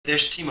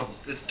There's Timo.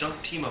 Let's dunk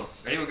Timo.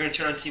 Ready? We're gonna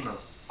turn on Timo.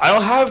 I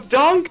don't have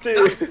dunk, dude.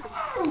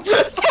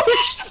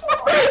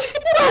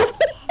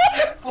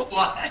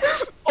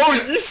 What? Oh,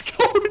 you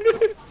scored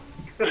it.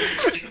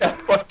 Yeah,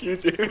 fuck you,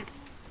 dude.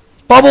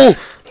 Bubble!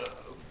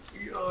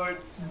 God,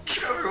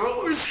 Trevor,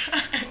 what was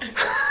that?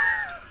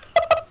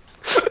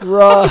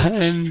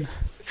 Run!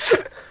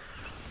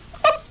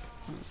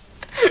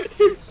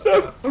 You're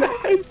so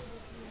bad.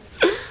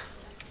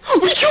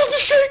 We killed the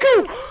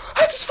Shaco!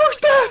 That's his first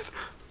death!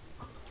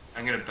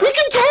 I'm gonna bet. We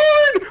can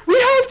turn! We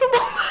have the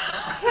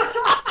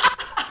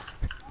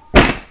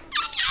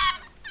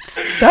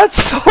That's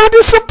so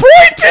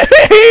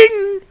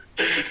disappointing!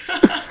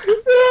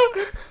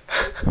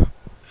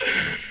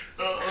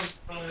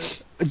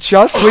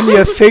 Just when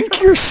you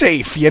think you're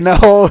safe, you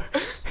know?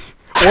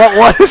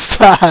 What was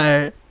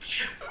that?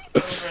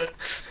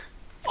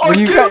 Oh, Were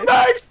you get him,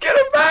 Max! Get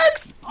him,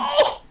 Max!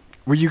 Oh!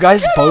 Were you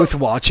guys both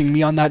watching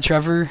me on that,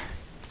 Trevor?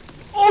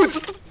 Oh, is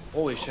this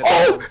Holy shit.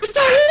 Oh, is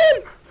that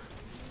him?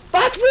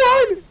 That's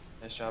one!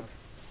 Nice job.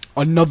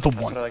 Another That's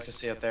one. what I like to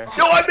see up there.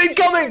 No, I'm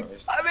incoming!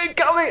 I'm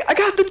incoming! I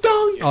got the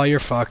dunk! Oh, you're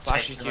fucked.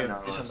 Flash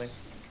EQ, do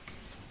something.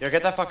 Yo,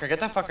 get that fucker, get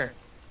that fucker.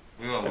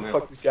 We will, we will.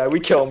 Fuck this guy. We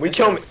kill him. We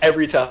kill him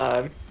every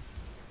time.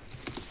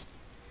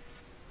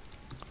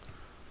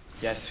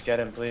 Yes, get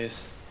him,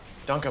 please.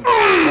 Dunk him.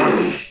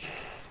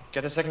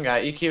 Get the second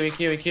guy. EQ,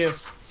 EQ, EQ.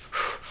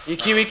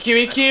 EQ,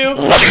 EQ, EQ!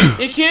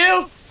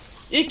 EQ!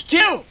 EQ!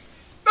 No!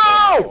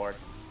 Oh, Lord.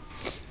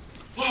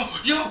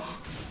 Oh, yo!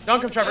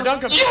 Dunk him, Trevor,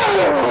 dunk him!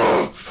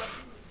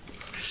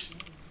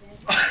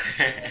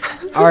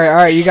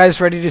 Alright, you guys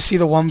ready to see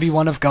the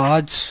 1v1 of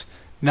gods?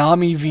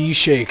 Nami v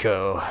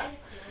Shaco.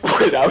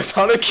 Wait, I was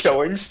on a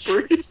killing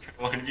spree?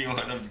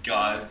 1v1 of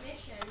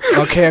gods.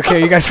 Okay,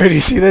 you guys ready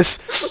to see this?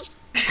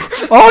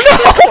 Oh no!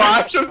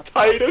 Flash of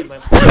Titan!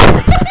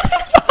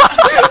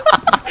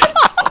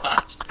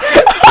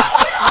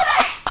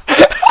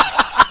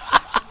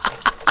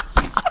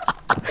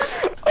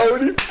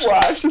 Only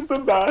Flash is the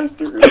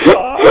master of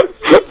time.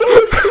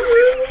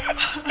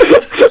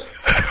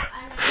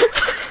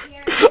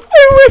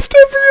 I lift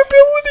every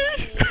ability!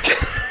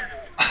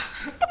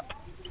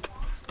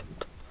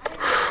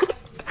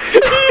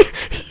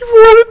 he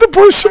wanted the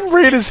bush and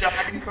right as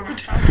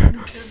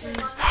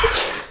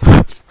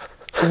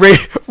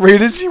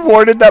right as he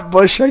warded that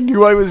bush, I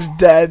knew I was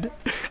dead.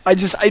 I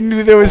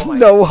knew there was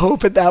no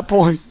hope at that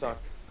point. Suck.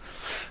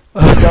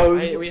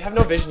 That We have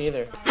no vision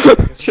either.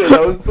 shit,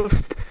 that was the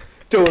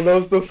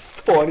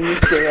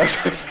funniest thing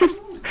I've ever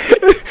seen.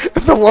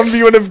 The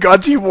 1v1 of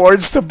gods he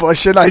wards to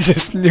bush and I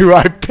just knew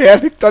I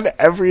panicked on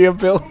every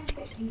ability.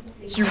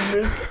 You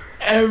missed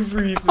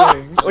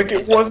everything. Like,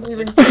 it wasn't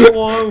even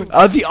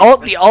close. The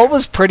ult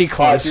was pretty Oh, dude,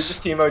 close. this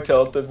Timo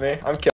tilted me. I'm kidding.